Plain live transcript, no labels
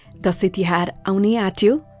दशैं तिहार आउनै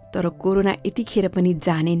आट्यो, तर कोरोना यतिखेर पनि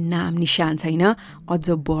जाने नाम निशान छैन, अझ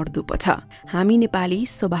बढ्दो पो छ। हामी नेपाली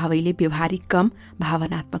स्वभावैले व्यवहारिक कम,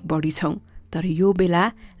 भावनात्मक बढी छौं, तर यो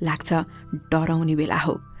बेला लाग्छ डराउने बेला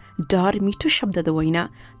हो। डर मिठो शब्द त होइन,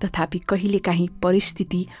 तथापि कहिलेकाहीँ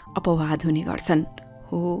परिस्थिति अपवाद हुने गर्छन्।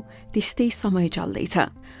 हो, त्यस्तै समय चल्दैछ।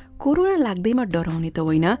 कोरोना लाग्दैमा डराउने त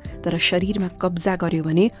होइन, तर शरीरमा कब्जा गर्यो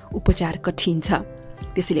भने उपचार कठिन छ।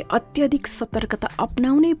 त्यसैले अत्यधिक सतर्कता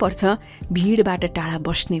अपनाउनै पर्छ, भिडबाट टाढा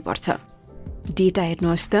बस्नै पर्छ। डेटा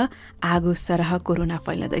हेर्नुहोस् त, आगो सरह कोरोना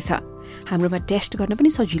फैलदैछ। हाम्रोमा टेस्ट गर्न पनि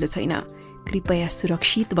सजिलो छैन। कृपया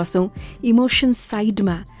सुरक्षित बसौँ। इमोसन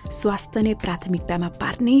साइडमा स्वास्थ्य नै प्राथमिकतामा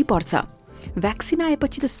पार्नै पर्छ। भ्याक्सिन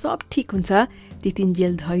आएपछि त सब ठिक हुन्छ,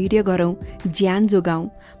 त्यतिन्जेल धैर्य गरौँ, ज्यान जोगाउँ।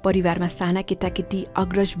 परिवारमा साना केटाकेटी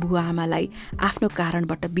अग्रज बुवा आमालाई आफ्नो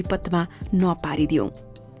कारणबाट विपदमा नपारिदिउँ।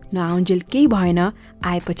 नआउन्जेल केही भएन,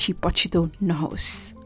 आएपछि पछितो नहोस्।